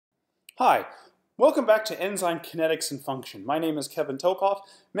Hi, welcome back to Enzyme Kinetics and Function. My name is Kevin Tokoph.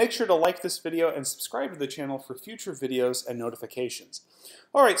 Make sure to like this video and subscribe to the channel for future videos and notifications.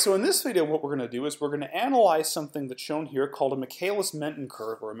 Alright, so in this video what we're going to do is we're going to analyze something that's shown here called a Michaelis-Menten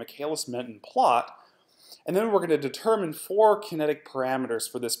curve or a Michaelis-Menten plot, and then we're going to determine four kinetic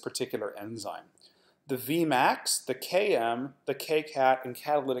parameters for this particular enzyme. The Vmax, the Km, the Kcat, and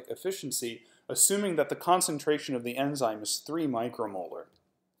catalytic efficiency, assuming that the concentration of the enzyme is 3 micromolar.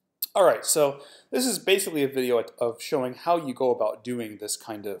 Alright, so this is basically a video of showing how you go about doing this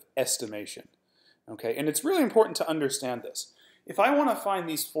kind of estimation. Okay, and it's really important to understand this. If I want to find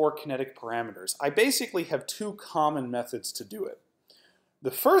these four kinetic parameters, I basically have two common methods to do it.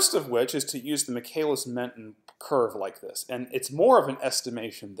 The first of which is to use the Michaelis-Menten curve like this, and it's more of an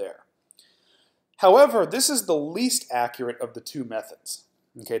estimation there. However, this is the least accurate of the two methods.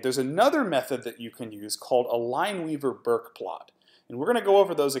 Okay, there's another method that you can use called a Lineweaver-Burk plot. And we're going to go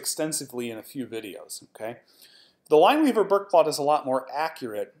over those extensively in a few videos. Okay? The Lineweaver-Burk plot is a lot more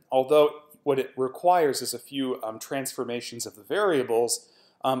accurate, although what it requires is a few transformations of the variables,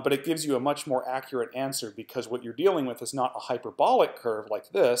 but it gives you a much more accurate answer because what you're dealing with is not a hyperbolic curve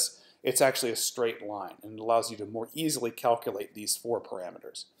like this, it's actually a straight line, and it allows you to more easily calculate these four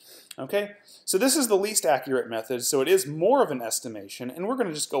parameters. Okay? So this is the least accurate method, so it is more of an estimation, and we're going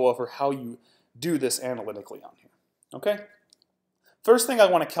to just go over how you do this analytically on here. Okay? First thing I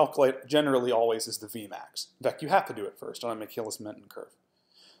want to calculate generally always is the Vmax. In fact, you have to do it first on a Michaelis-Menten curve.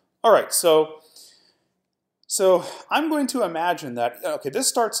 Alright, so I'm going to imagine that, okay, this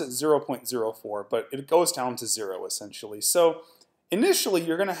starts at 0.04, but it goes down to 0 essentially. So initially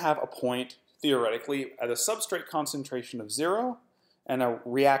you're going to have a point, theoretically, at a substrate concentration of 0 and a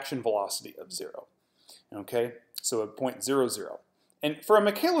reaction velocity of 0. Okay, so at 0.00. And for a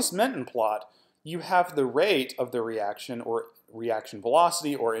Michaelis-Menten plot, you have the rate of the reaction or reaction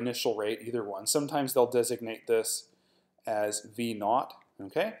velocity or initial rate, either one. Sometimes they'll designate this as V0,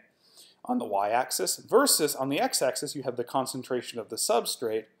 okay, on the y-axis, versus on the x-axis you have the concentration of the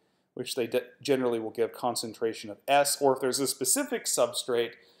substrate, which they generally will give concentration of S, or if there's a specific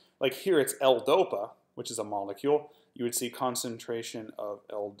substrate, like here it's L-dopa, which is a molecule, you would see concentration of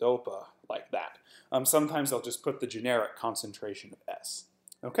L-dopa like that. Sometimes they'll just put the generic concentration of S,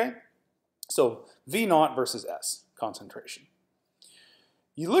 okay? So V0 versus S concentration.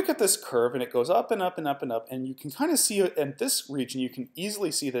 You look at this curve and it goes up and up and up and up, and you can kind of see it in this region, you can easily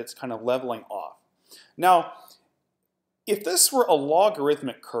see that it's kind of leveling off. Now, if this were a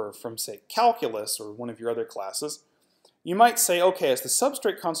logarithmic curve from, say, calculus or one of your other classes, you might say, okay, as the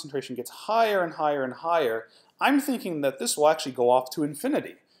substrate concentration gets higher and higher and higher, I'm thinking that this will actually go off to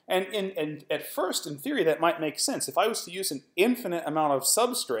infinity. And at first, in theory, that might make sense. If I was to use an infinite amount of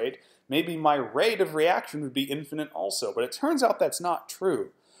substrate, maybe my rate of reaction would be infinite also, but it turns out that's not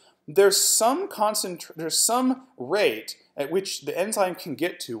true. There's some rate at which the enzyme can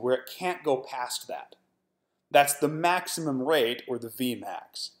get to where it can't go past that. That's the maximum rate, or the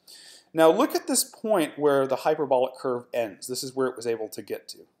Vmax. Now look at this point where the hyperbolic curve ends. This is where it was able to get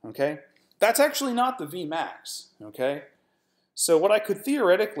to, okay? That's actually not the Vmax, okay? So what I could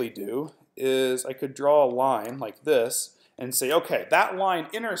theoretically do is I could draw a line like this, and say, okay, that line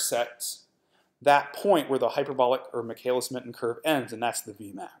intersects that point where the hyperbolic or Michaelis-Menten curve ends, and that's the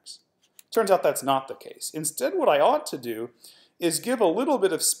Vmax. Turns out that's not the case. Instead, what I ought to do is give a little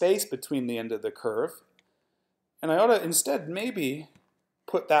bit of space between the end of the curve, and I ought to instead maybe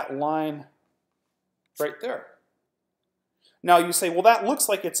put that line right there. Now you say, well, that looks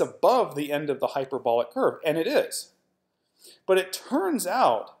like it's above the end of the hyperbolic curve, and it is. But it turns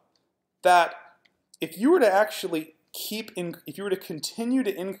out that if you were to actually if you were to continue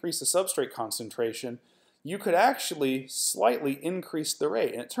to increase the substrate concentration, you could actually slightly increase the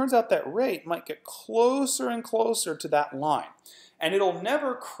rate. And it turns out that rate might get closer and closer to that line. And it'll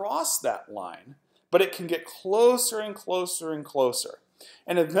never cross that line, but it can get closer and closer and closer.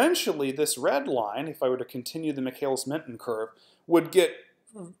 And eventually this red line, if I were to continue the Michaelis-Menten curve, would get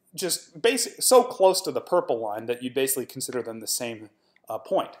just so close to the purple line that you'd basically consider them the same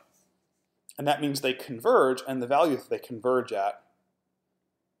point. And that means they converge, and the value that they converge at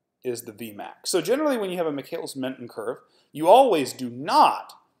is the Vmax. So generally when you have a Michaelis-Menten curve, you always do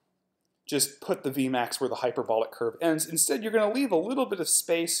not just put the Vmax where the hyperbolic curve ends. Instead, you're going to leave a little bit of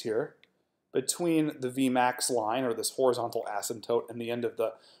space here between the Vmax line, or this horizontal asymptote, and the end of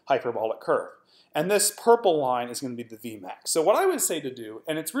the hyperbolic curve. And this purple line is going to be the Vmax. So what I would say to do,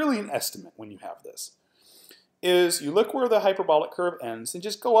 and it's really an estimate when you have this, is you look where the hyperbolic curve ends and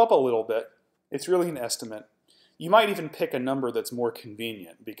just go up a little bit. It's really an estimate. You might even pick a number that's more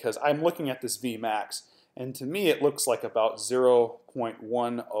convenient, because I'm looking at this Vmax, And to me, it looks like about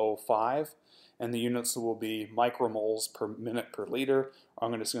 0.105. And the units will be micromoles per minute per liter. Or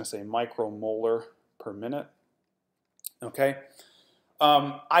I'm just going to say micromolar per minute. Okay.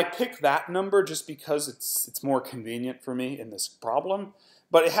 I picked that number just because it's more convenient for me in this problem.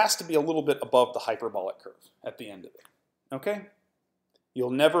 But it has to be a little bit above the hyperbolic curve at the end of it. Okay? You'll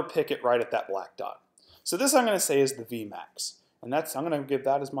never pick it right at that black dot. So this I'm going to say is the Vmax. And I'm going to give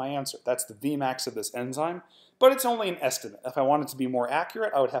that as my answer. That's the Vmax of this enzyme. But it's only an estimate. If I wanted to be more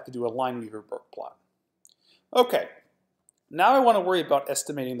accurate, I would have to do a Lineweaver-Burk plot. Okay. Now I want to worry about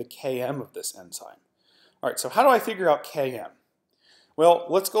estimating the Km of this enzyme. All right, so how do I figure out Km? Well,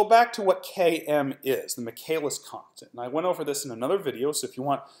 let's go back to what Km is, the Michaelis constant. And I went over this in another video, so if you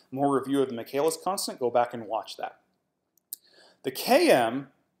want more review of the Michaelis constant, go back and watch that. The Km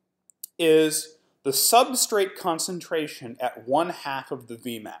is the substrate concentration at 1/2 of the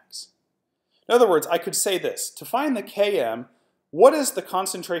Vmax. In other words, I could say this. To find the Km, what is the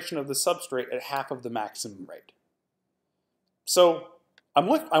concentration of the substrate at 1/2 of the maximum rate? So I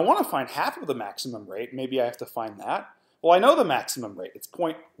want to find 1/2 of the maximum rate. Maybe I have to find that. Well, I know the maximum rate. It's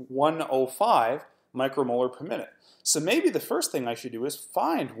 0.105 micromolar per minute. So maybe the first thing I should do is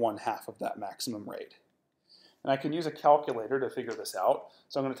find 1/2 of that maximum rate. And I can use a calculator to figure this out.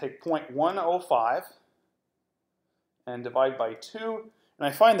 So I'm going to take 0.105 and divide by 2. And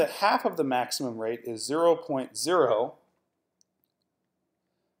I find that 1/2 of the maximum rate is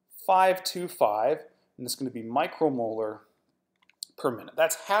 0.0525. And it's going to be micromolar per minute.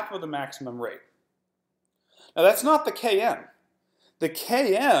 That's 1/2 of the maximum rate. Now that's not the Km. The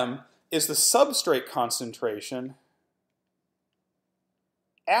Km is the substrate concentration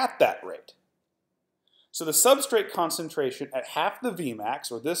at that rate. So the substrate concentration at 1/2 the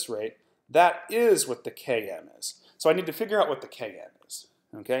Vmax, or this rate, that is what the Km is. So I need to figure out what the Km is.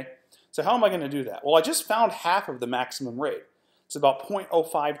 Okay? So how am I going to do that? Well, I just found 1/2 of the maximum rate. It's about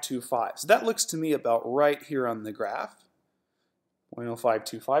 0.0525. So that looks to me about right here on the graph.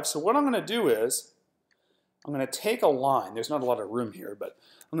 0.0525. So what I'm going to do is, I'm going to take a line. There's not a lot of room here, but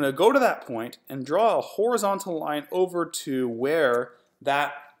I'm going to go to that point and draw a horizontal line over to where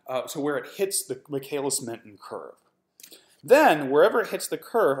where it hits the Michaelis-Menten curve. Then, wherever it hits the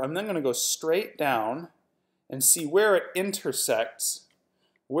curve, I'm then going to go straight down and see where it intersects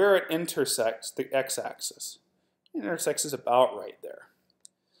the x-axis. It intersects is about right there.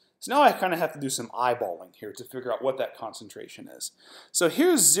 So now I kind of have to do some eyeballing here to figure out what that concentration is. So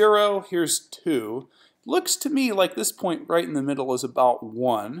here's 0, here's 2. Looks to me like this point right in the middle is about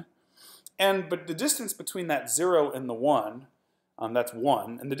 1. But the distance between that 0 and the 1, that's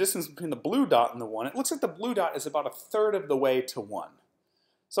 1. And the distance between the blue dot and the 1, it looks like the blue dot is about 1/3 of the way to 1.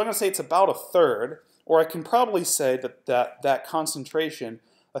 So I'm going to say it's about 1/3, or I can probably say that concentration,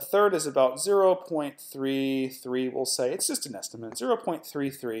 1/3 is about 0.33, we'll say. It's just an estimate,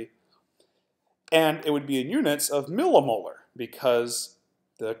 0.33. And it would be in units of millimolar, because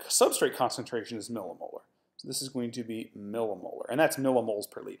the substrate concentration is millimolar. So this is going to be millimolar, and that's millimoles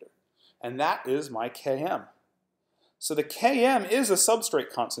per liter. And that is my Km. So the Km is a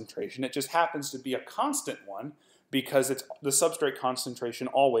substrate concentration. It just happens to be a constant one because it's the substrate concentration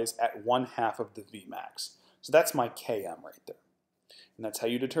always at 1/2 of the Vmax. So that's my Km right there. And that's how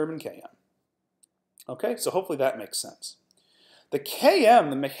you determine Km. Okay, so hopefully that makes sense. The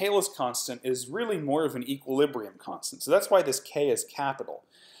Km, the Michaelis constant, is really more of an equilibrium constant. So that's why this K is capital.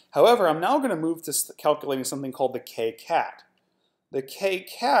 However, I'm now going to move to calculating something called the Kcat. The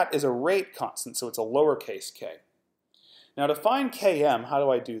Kcat is a rate constant, so it's a lowercase k. Now to find Km, how do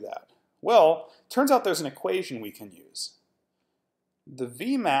I do that? Well, it turns out there's an equation we can use. The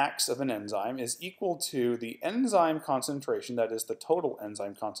Vmax of an enzyme is equal to the enzyme concentration, that is the total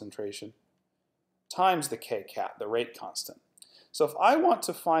enzyme concentration, times the Kcat, the rate constant. So if I want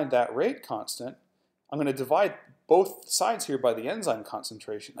to find that rate constant, I'm going to divide both sides here by the enzyme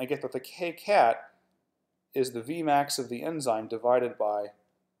concentration. I get that the Kcat is the Vmax of the enzyme divided by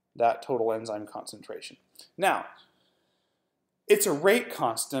that total enzyme concentration. Now, it's a rate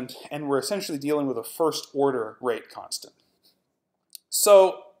constant, and we're essentially dealing with a first-order rate constant.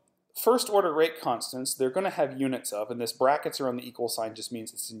 So first-order rate constants, they're going to have units of, and this brackets around the equal sign just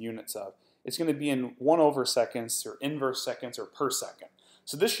means it's in units of. It's going to be in 1/seconds, or inverse seconds, or per second.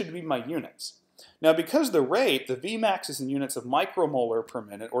 So this should be my units. Now, because the rate, the Vmax is in units of micromolar per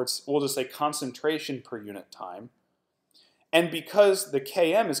minute, or we'll just say concentration per unit time, and because the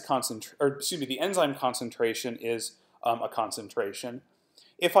Km is the enzyme concentration is a concentration,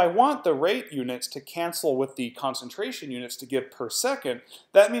 if I want the rate units to cancel with the concentration units to give per second,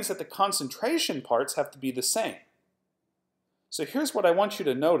 that means that the concentration parts have to be the same. So here's what I want you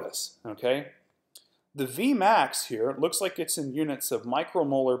to notice, okay? the Vmax here looks like it's in units of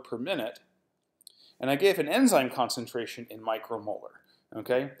micromolar per minute, and I gave an enzyme concentration in micromolar.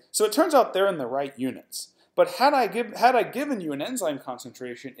 Okay, so it turns out they're in the right units. But had I given you an enzyme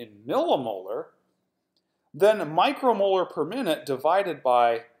concentration in millimolar, then micromolar per minute divided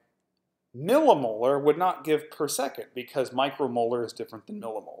by millimolar would not give per second, because micromolar is different than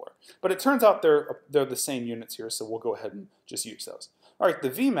millimolar. But it turns out they're the same units here, so we'll go ahead and just use those. All right, the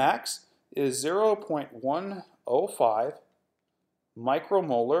Vmax is 0.105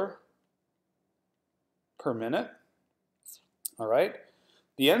 micromolar per minute. All right.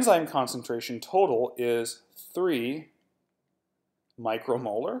 The enzyme concentration total is 3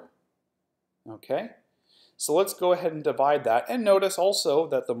 micromolar. Okay. So let's go ahead and divide that. And notice also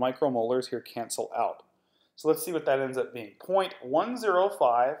that the micromolars here cancel out. So let's see what that ends up being.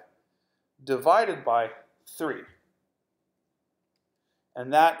 0.105 divided by 3.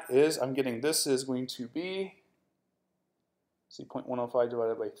 And that is, I'm getting this is going to be, see, 0.105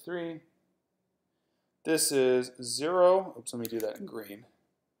 divided by 3. This is 0, oops, let me do that in green.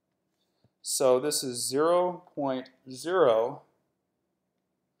 So this is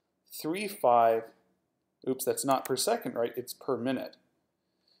 0.035, oops, that's not per second, right? It's per minute.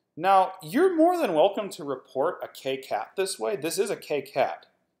 Now, you're more than welcome to report a kcat this way. This is a kcat.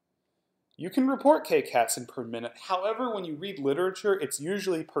 You can report kcats in per minute. However, when you read literature, it's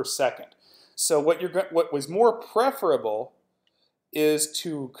usually per second. So what was more preferable is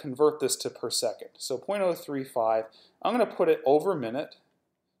to convert this to per second. So 0.035, I'm going to put it over minute.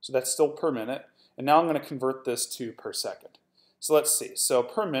 So that's still per minute. And now I'm going to convert this to per second. So let's see. So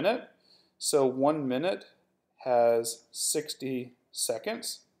per minute, so 1 minute has 60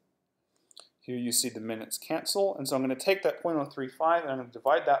 seconds. Here you see the minutes cancel. And so I'm going to take that 0.035 and I'm going to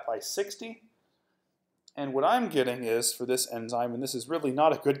divide that by 60. And what I'm getting is, for this enzyme, and this is really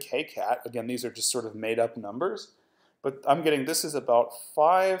not a good kcat. Again, these are just sort of made up numbers. But I'm getting this is about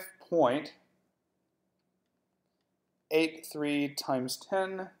 5.83 times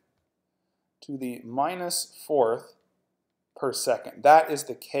 10 to the minus 4th per second. That is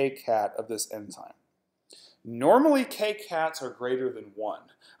the kcat of this enzyme. Normally, kcats are greater than 1.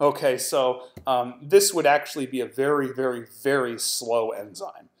 Okay, so this would actually be a very, very, very slow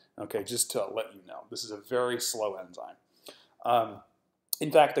enzyme. Okay, just to let you know, this is a very slow enzyme.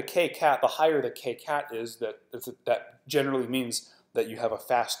 In fact, the kcat, the higher the kcat is, that generally means that you have a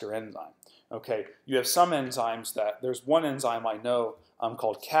faster enzyme. Okay, you have some enzymes that, there's one enzyme I know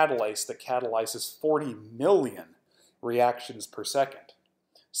called catalase that catalyzes 40 million reactions per second.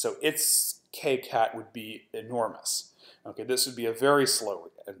 So its kcat would be enormous. Okay, this would be a very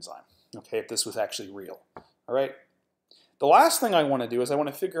slow enzyme, okay, if this was actually real. All right. The last thing I want to do is I want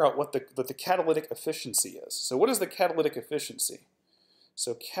to figure out what the catalytic efficiency is. So what is the catalytic efficiency?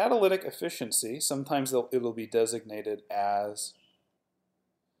 So catalytic efficiency, sometimes it'll be designated as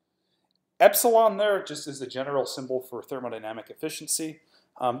epsilon there, just as the general symbol for thermodynamic efficiency.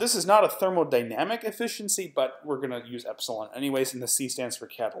 This is not a thermodynamic efficiency, but we're going to use epsilon anyways, and the C stands for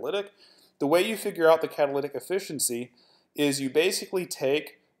catalytic. The way you figure out the catalytic efficiency is you basically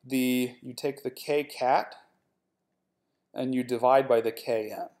take the kcat and you divide by the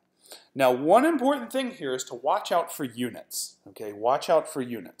km. Now, one important thing here is to watch out for units. Okay, watch out for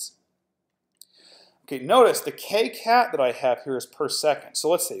units. Okay, notice the kcat that I have here is per second. So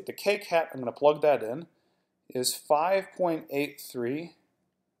let's see, the kcat, I'm going to plug that in, is 5.83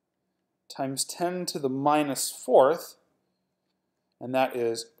 times 10 to the minus 4th, and that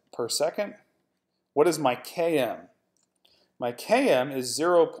is per second. What is my km? My km is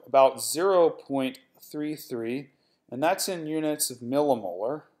about 0.33, and that's in units of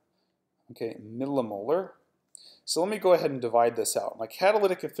millimolar. Okay, millimolar. So let me go ahead and divide this out. My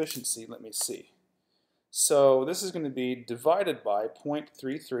catalytic efficiency, let me see. So this is going to be divided by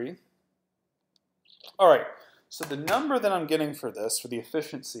 0.33. All right, so the number that I'm getting for this, for the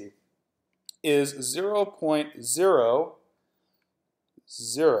efficiency, is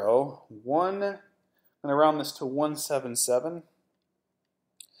 0.001, and around this to 177.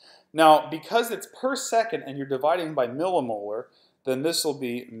 Now, because it's per second and you're dividing by millimolar, then this will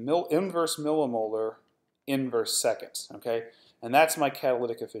be inverse millimolar inverse seconds, okay? And that's my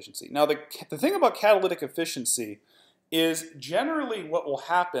catalytic efficiency. Now, the thing about catalytic efficiency is generally what will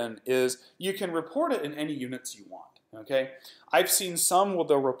happen is you can report it in any units you want, okay? I've seen some where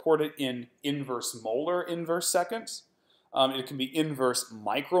they'll report it in inverse molar inverse seconds. It can be inverse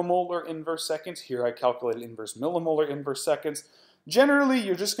micromolar inverse seconds. Here I calculated inverse millimolar inverse seconds. Generally,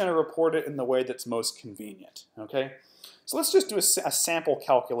 you're just going to report it in the way that's most convenient, okay? So let's just do a sample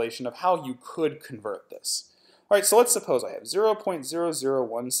calculation of how you could convert this. All right, so let's suppose I have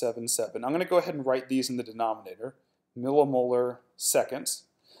 0.00177. I'm going to go ahead and write these in the denominator, millimolar seconds.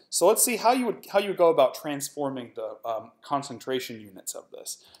 So let's see how you would go about transforming the concentration units of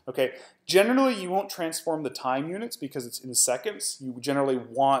this. Okay, generally you won't transform the time units because it's in seconds. You generally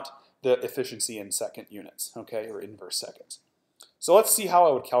want the efficiency in second units, okay, or inverse seconds. So let's see how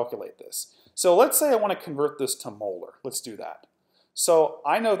I would calculate this. So let's say I want to convert this to molar. Let's do that. So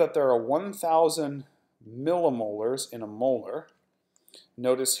I know that there are 1,000 millimolars in a molar.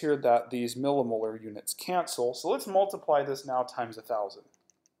 Notice here that these millimolar units cancel. So let's multiply this now times 1,000.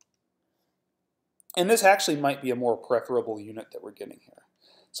 And this actually might be a more preferable unit that we're getting here.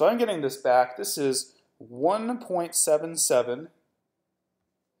 So I'm getting this back. This is 1.77,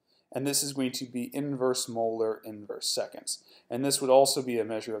 and this is going to be inverse molar inverse seconds. And this would also be a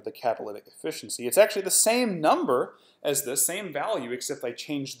measure of the catalytic efficiency. It's actually the same number as the same value, except I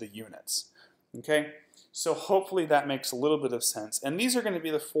changed the units. Okay, so hopefully that makes a little bit of sense. And these are going to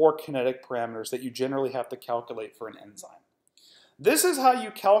be the 4 kinetic parameters that you generally have to calculate for an enzyme. This is how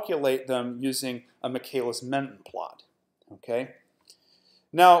you calculate them using a Michaelis-Menten plot. Okay?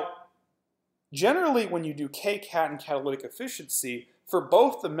 Now, generally when you do kcat and catalytic efficiency, for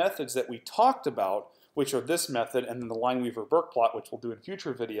both the methods that we talked about, which are this method and then the Lineweaver-Burk plot, which we'll do in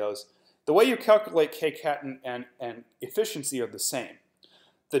future videos, the way you calculate kcat and efficiency are the same.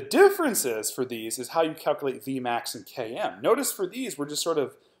 The differences for these is how you calculate Vmax and Km. Notice for these we're just sort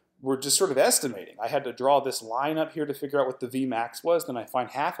of estimating. I had to draw this line up here to figure out what the Vmax was, then I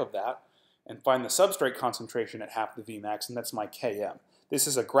find half of that and find the substrate concentration at half the Vmax, and that's my Km. This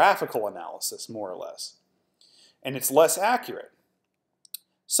is a graphical analysis, more or less. And it's less accurate.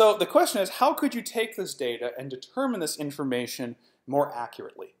 So the question is, how could you take this data and determine this information more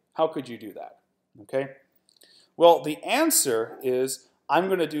accurately? How could you do that? Okay? Well, the answer is I'm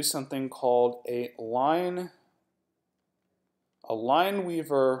going to do something called a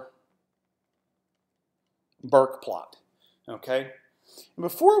Lineweaver-Burk plot. Okay? And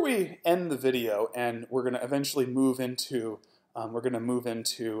before we end the video, and we're going to eventually move into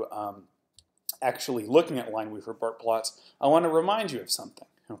actually looking at Lineweaver-Burk plots, I want to remind you of something.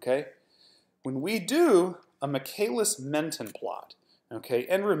 Okay? When we do a Michaelis-Menten plot, okay,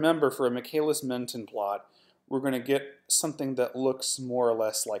 and remember for a Michaelis-Menten plot, we're going to get something that looks more or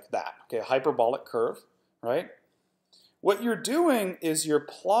less like that. Okay, a hyperbolic curve, right? What you're doing is you're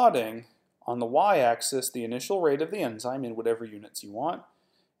plotting on the y-axis the initial rate of the enzyme in whatever units you want,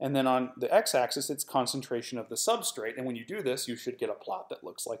 and then on the x-axis it's concentration of the substrate, and when you do this you should get a plot that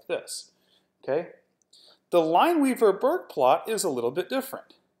looks like this. Okay? The Lineweaver-Burk plot is a little bit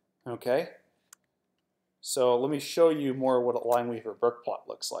different. Okay? So let me show you more what a Lineweaver-Burk plot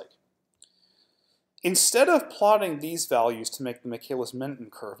looks like. Instead of plotting these values to make the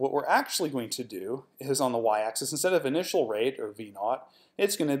Michaelis-Menten curve, what we're actually going to do is on the y-axis, instead of initial rate, or V0,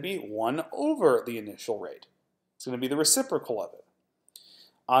 it's going to be 1 over the initial rate. It's going to be the reciprocal of it.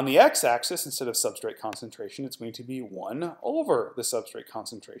 On the x-axis, instead of substrate concentration, it's going to be 1 over the substrate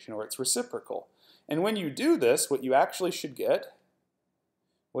concentration, or its reciprocal. And when you do this, what you actually should get,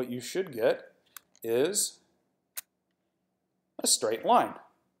 is a straight line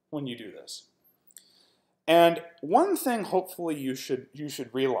when you do this. And one thing hopefully you should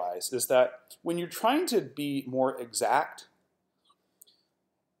realize is that when you're trying to be more exact,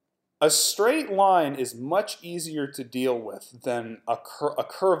 a straight line is much easier to deal with than a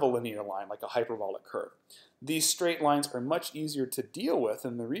curvilinear line, like a hyperbolic curve. These straight lines are much easier to deal with,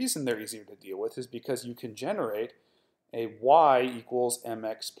 and the reason they're easier to deal with is because you can generate a y equals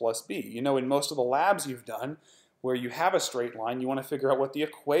mx plus b. You know, in most of the labs you've done, where you have a straight line, you want to figure out what the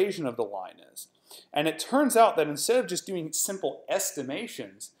equation of the line is. And it turns out that instead of just doing simple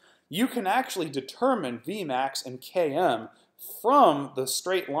estimations, you can actually determine Vmax and Km from the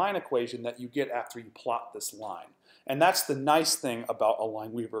straight line equation that you get after you plot this line. And that's the nice thing about a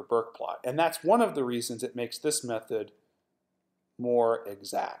Lineweaver-Burk plot. And that's one of the reasons it makes this method more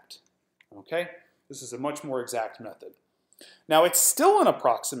exact. Okay? This is a much more exact method. Now, it's still an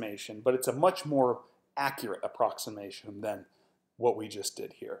approximation, but it's a much more accurate approximation than what we just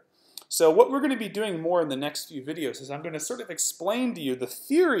did here. So what we're going to be doing more in the next few videos is I'm going to sort of explain to you the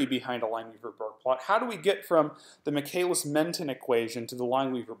theory behind a Lineweaver-Burk plot. How do we get from the Michaelis-Menten equation to the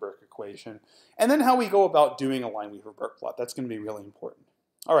Lineweaver-Burk equation? And then how we go about doing a Lineweaver-Burk plot. That's going to be really important.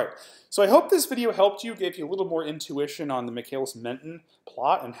 All right, so I hope this video helped you, gave you a little more intuition on the Michaelis-Menten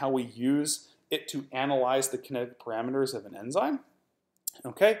plot and how we use it to analyze the kinetic parameters of an enzyme.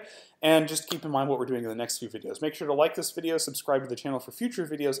 Okay, and just keep in mind what we're doing in the next few videos. Make sure to like this video, subscribe to the channel for future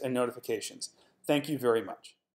videos and notifications. Thank you very much.